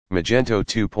Magento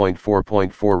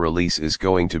 2.4.4 release is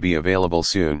going to be available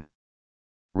soon.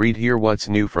 Read here what's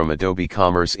new from Adobe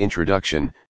Commerce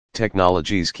Introduction.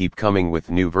 Technologies keep coming with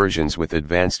new versions with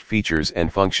advanced features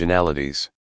and functionalities.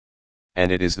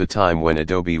 And it is the time when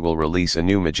Adobe will release a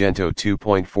new Magento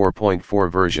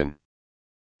 2.4.4 version.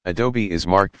 Adobe is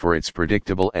marked for its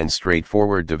predictable and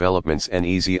straightforward developments and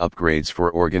easy upgrades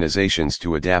for organizations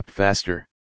to adapt faster.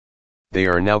 They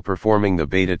are now performing the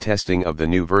beta testing of the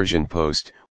new version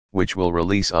post, which will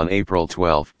release on April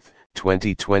 12,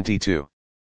 2022.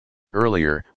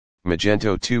 Earlier,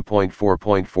 Magento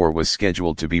 2.4.4 was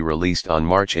scheduled to be released on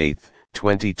March 8,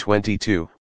 2022,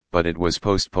 but it was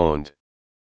postponed.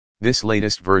 This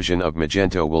latest version of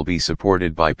Magento will be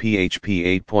supported by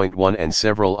PHP 8.1 and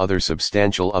several other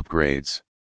substantial upgrades.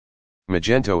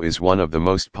 Magento is one of the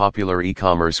most popular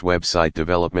e-commerce website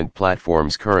development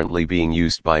platforms currently being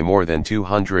used by more than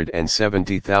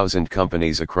 270,000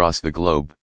 companies across the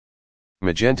globe.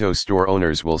 Magento store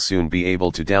owners will soon be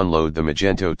able to download the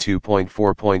Magento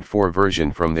 2.4.4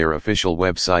 version from their official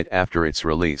website after its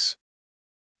release.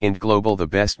 Int Global, the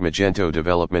best Magento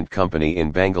development company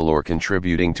in Bangalore,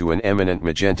 contributing to an eminent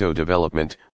Magento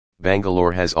development,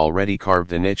 Bangalore has already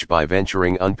carved a niche by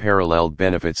venturing unparalleled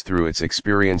benefits through its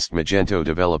experienced Magento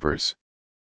developers.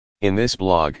 In this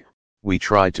blog, we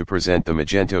tried to present the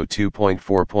Magento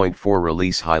 2.4.4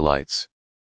 release highlights.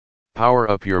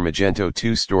 Power up your Magento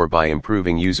 2 store by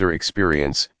improving user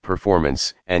experience,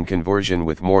 performance, and conversion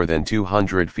with more than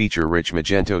 200 feature-rich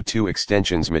Magento 2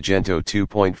 extensions. Magento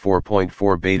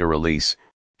 2.4.4 beta release.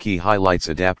 Key highlights: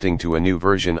 adapting to a new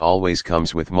version always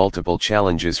comes with multiple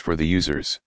challenges for the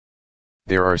users.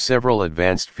 There are several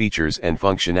advanced features and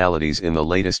functionalities in the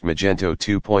latest Magento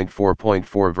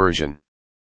 2.4.4 version.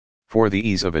 For the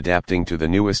ease of adapting to the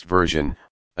newest version,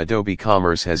 Adobe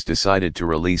Commerce has decided to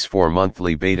release 4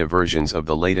 monthly beta versions of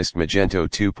the latest Magento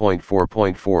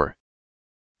 2.4.4.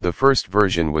 The first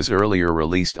version was earlier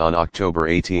released on October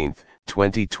 18,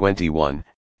 2021,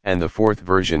 and the fourth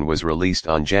version was released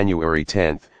on January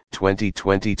 10,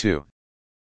 2022.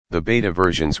 The beta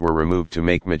versions were removed to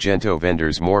make Magento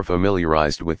vendors more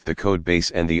familiarized with the codebase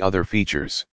and the other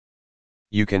features.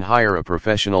 You can hire a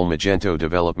professional Magento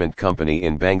development company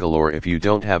in Bangalore if you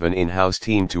don't have an in-house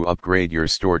team to upgrade your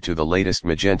store to the latest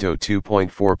Magento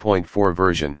 2.4.4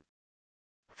 version.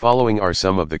 Following are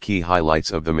some of the key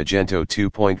highlights of the Magento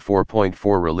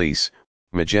 2.4.4 release.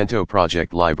 Magento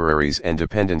project libraries and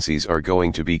dependencies are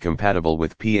going to be compatible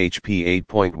with PHP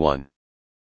 8.1.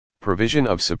 Provision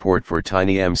of support for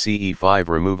TinyMCE5.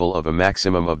 Removal of a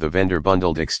maximum of the vendor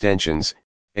bundled extensions,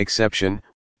 exception,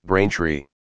 Braintree.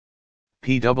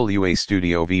 PWA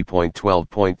Studio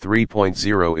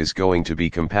v.12.3.0 is going to be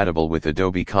compatible with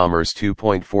Adobe Commerce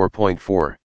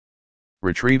 2.4.4.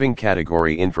 Retrieving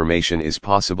category information is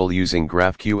possible using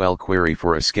GraphQL query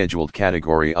for a scheduled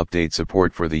category update.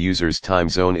 Support for the user's time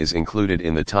zone is included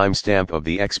in the timestamp of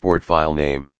the export file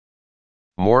name.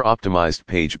 More optimized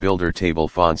page builder table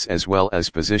fonts as well as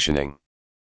positioning.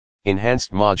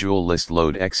 Enhanced module list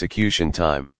load execution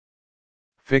time.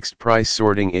 Fixed price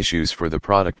sorting issues for the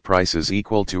product prices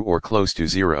equal to or close to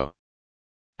 0.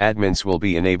 Admins will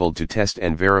be enabled to test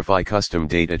and verify custom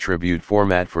date attribute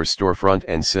format for storefront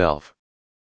and self.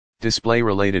 Display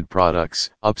related products,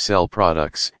 upsell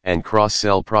products, and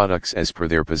cross-sell products as per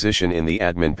their position in the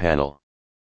admin panel.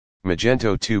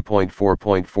 Magento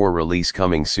 2.4.4 release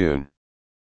coming soon.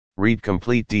 Read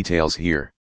complete details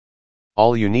here.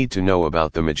 All you need to know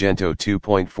about the Magento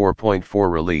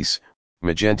 2.4.4 release.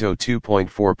 Magento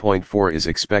 2.4.4 is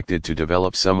expected to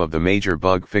develop some of the major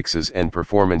bug fixes and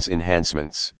performance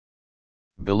enhancements.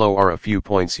 Below are a few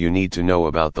points you need to know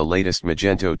about the latest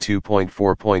Magento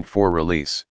 2.4.4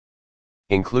 release.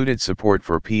 Included support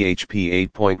for PHP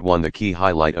 8.1. The key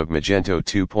highlight of Magento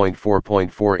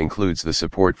 2.4.4 includes the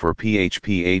support for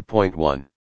PHP 8.1.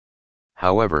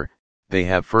 However, they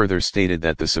have further stated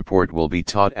that the support will be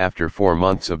taught after 4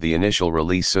 months of the initial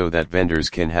release so that vendors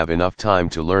can have enough time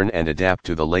to learn and adapt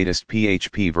to the latest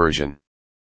PHP version.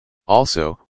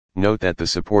 Also, note that the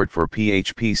support for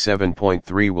PHP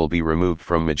 7.3 will be removed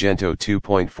from Magento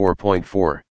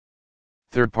 2.4.4.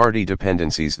 Third-party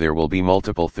dependencies. There will be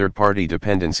multiple third-party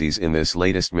dependencies in this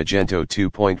latest Magento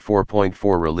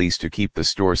 2.4.4 release to keep the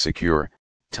store secure,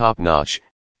 top-notch,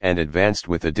 and advanced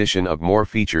with addition of more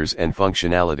features and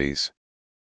functionalities.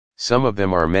 Some of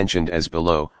them are mentioned as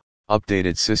below: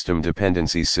 updated system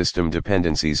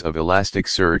dependencies of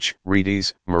Elasticsearch,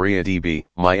 Redis, MariaDB,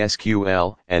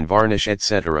 MySQL, and Varnish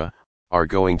etc., are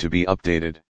going to be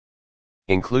updated.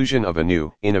 Inclusion of a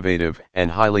new, innovative, and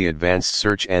highly advanced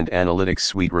search and analytics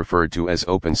suite referred to as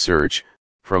OpenSearch,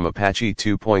 from Apache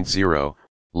 2.0,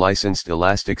 licensed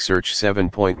Elasticsearch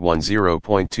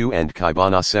 7.10.2 and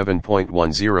Kibana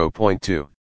 7.10.2.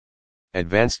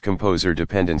 Advanced Composer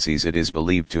Dependencies. It is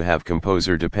believed to have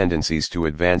composer dependencies to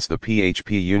advance the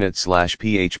PHP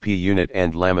unit/PHP unit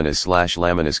and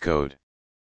Laminas/Laminas code.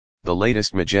 The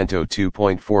latest Magento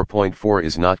 2.4.4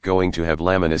 is not going to have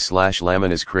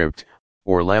Laminas/Laminas crypt,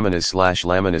 or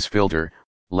Laminas/Laminas filter,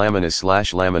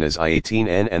 Laminas/Laminas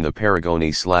I18N and the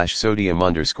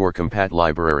Paragoni/Sodium_compat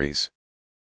libraries.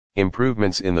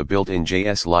 Improvements in the built-in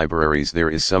JS libraries. There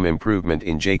is some improvement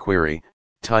in jQuery,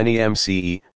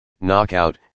 TinyMCE,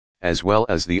 Knockout, as well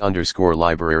as the underscore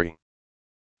library.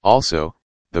 Also,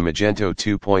 the Magento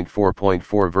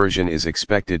 2.4.4 version is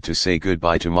expected to say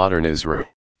goodbye to Modernizr,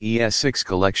 ES6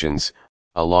 collections,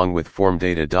 along with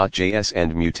formdata.js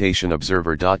and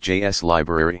mutationobserver.js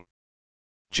library.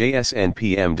 JS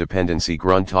npm dependency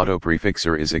grunt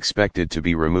autoprefixer is expected to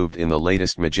be removed in the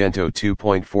latest Magento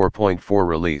 2.4.4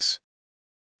 release.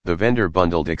 The vendor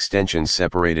bundled extensions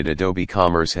separated. Adobe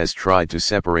Commerce has tried to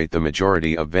separate the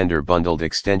majority of vendor bundled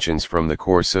extensions from the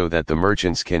core so that the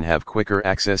merchants can have quicker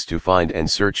access to find and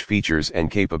search features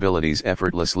and capabilities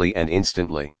effortlessly and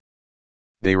instantly.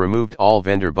 They removed all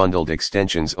vendor bundled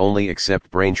extensions only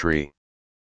except Braintree.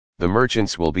 The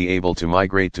merchants will be able to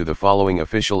migrate to the following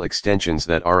official extensions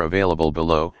that are available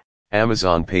below: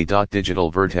 Amazon Pay. Digital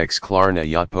Vertex Klarna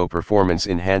Yotpo performance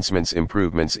enhancements,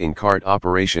 improvements in cart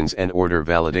operations and order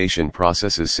validation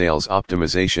processes, sales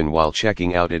optimization. While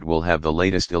checking out, it will have the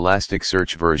latest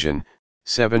Elasticsearch version,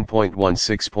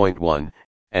 7.16.1,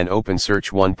 and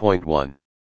OpenSearch 1.1.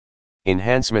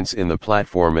 Enhancements in the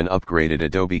platform and upgraded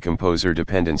Adobe Composer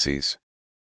dependencies.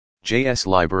 JS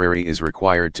library is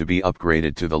required to be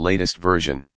upgraded to the latest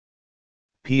version.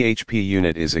 PHP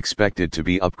unit is expected to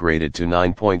be upgraded to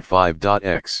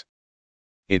 9.5.x.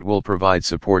 It will provide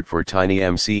support for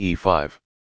TinyMCE5.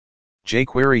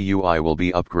 jQuery UI will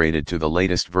be upgraded to the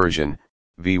latest version,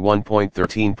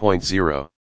 v1.13.0.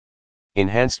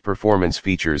 Enhanced performance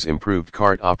features, improved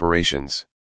cart operations.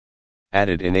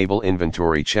 Added enable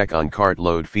inventory check on cart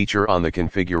load feature on the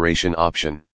configuration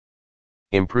option.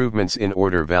 Improvements in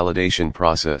order validation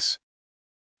process.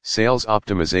 Sales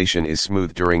optimization is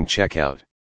smooth during checkout.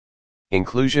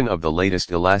 Inclusion of the latest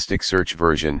Elasticsearch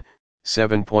version,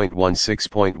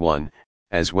 7.16.1,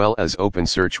 as well as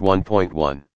OpenSearch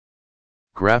 1.1.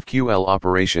 GraphQL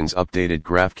operations, updated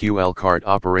GraphQL cart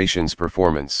operations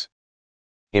performance.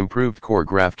 Improved core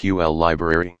GraphQL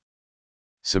library.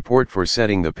 Support for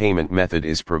setting the payment method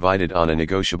is provided on a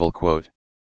negotiable quote.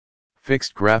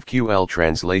 Fixed GraphQL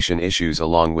translation issues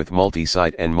along with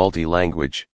multi-site and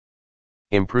multi-language.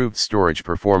 Improved storage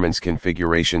performance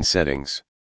configuration settings.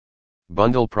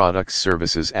 Bundle products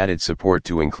services, added support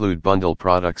to include bundle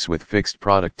products with fixed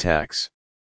product tax.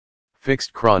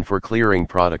 Fixed cron for clearing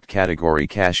product category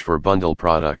cache for bundle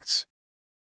products.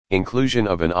 Inclusion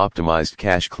of an optimized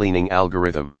cache cleaning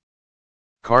algorithm.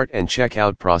 Cart and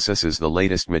checkout processes. The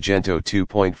latest Magento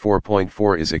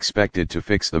 2.4.4 is expected to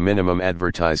fix the minimum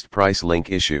advertised price link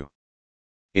issue.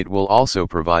 It will also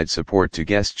provide support to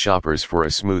guest shoppers for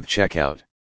a smooth checkout.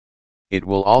 It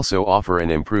will also offer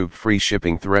an improved free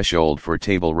shipping threshold for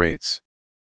table rates.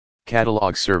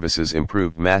 Catalog services,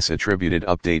 improved mass attributed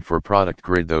update for product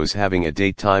grid, those having a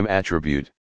date-time attribute.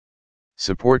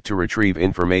 Support to retrieve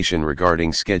information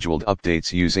regarding scheduled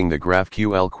updates using the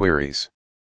GraphQL queries.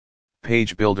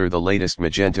 Page Builder. The latest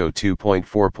Magento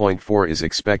 2.4.4 is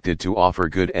expected to offer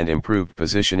good and improved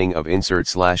positioning of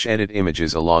insert/edit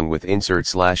images along with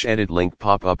insert/edit link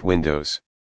pop-up windows.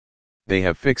 They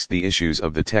have fixed the issues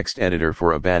of the text editor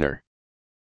for a banner.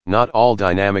 Not all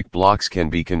dynamic blocks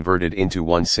can be converted into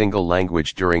one single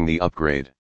language during the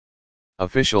upgrade.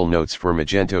 Official notes for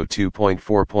Magento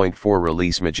 2.4.4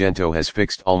 release. Magento has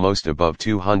fixed almost above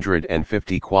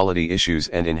 250 quality issues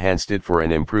and enhanced it for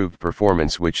an improved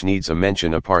performance, which needs a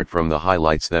mention apart from the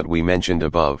highlights that we mentioned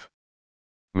above.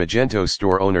 Magento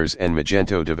store owners and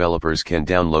Magento developers can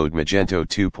download Magento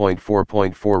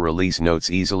 2.4.4 release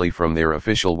notes easily from their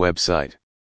official website.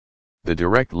 The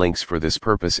direct links for this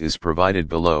purpose is provided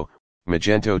below.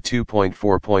 Magento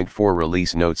 2.4.4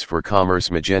 release notes for commerce,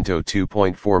 Magento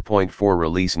 2.4.4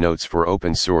 release notes for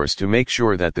open source. To make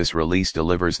sure that this release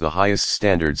delivers the highest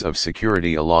standards of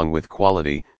security along with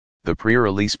quality, the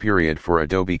pre-release period for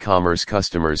Adobe Commerce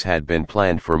customers had been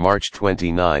planned for March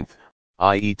 29,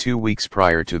 i.e. 2 weeks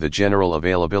prior to the general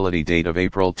availability date of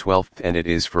April 12, and it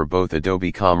is for both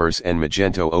Adobe Commerce and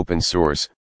Magento open source,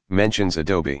 mentions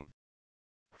Adobe.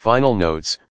 Final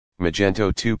notes: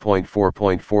 Magento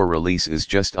 2.4.4 release is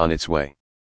just on its way.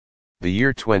 The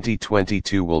year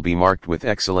 2022 will be marked with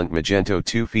excellent Magento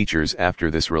 2 features after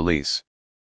this release.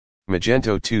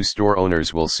 Magento 2 store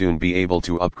owners will soon be able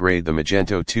to upgrade the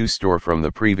Magento 2 store from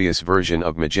the previous version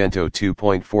of Magento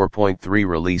 2.4.3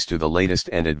 release to the latest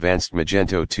and advanced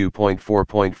Magento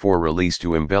 2.4.4 release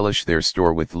to embellish their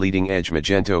store with leading-edge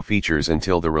Magento features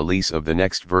until the release of the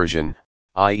next version,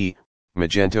 i.e.,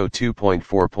 Magento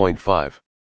 2.4.5.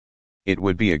 It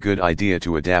would be a good idea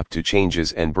to adapt to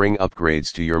changes and bring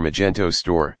upgrades to your Magento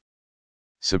store.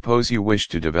 Suppose you wish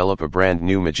to develop a brand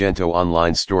new Magento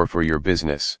online store for your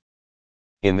business.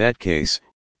 In that case,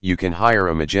 you can hire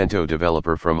a Magento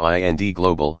developer from IND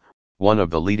Global, one of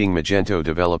the leading Magento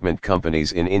development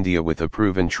companies in India with a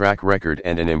proven track record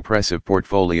and an impressive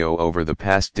portfolio over the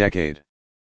past decade.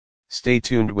 Stay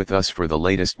tuned with us for the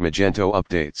latest Magento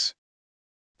updates.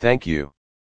 Thank you.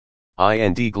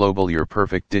 IND Global, your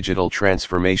perfect digital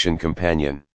transformation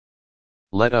companion.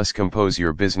 Let us compose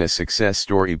your business success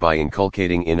story by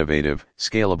inculcating innovative,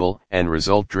 scalable, and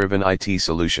result-driven IT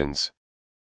solutions.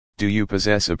 Do you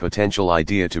possess a potential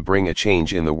idea to bring a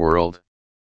change in the world?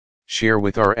 Share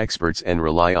with our experts and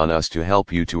rely on us to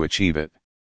help you to achieve it.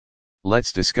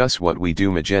 Let's discuss what we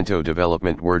do: Magento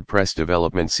development, WordPress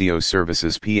development, SEO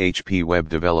services, PHP web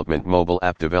development, mobile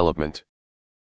app development.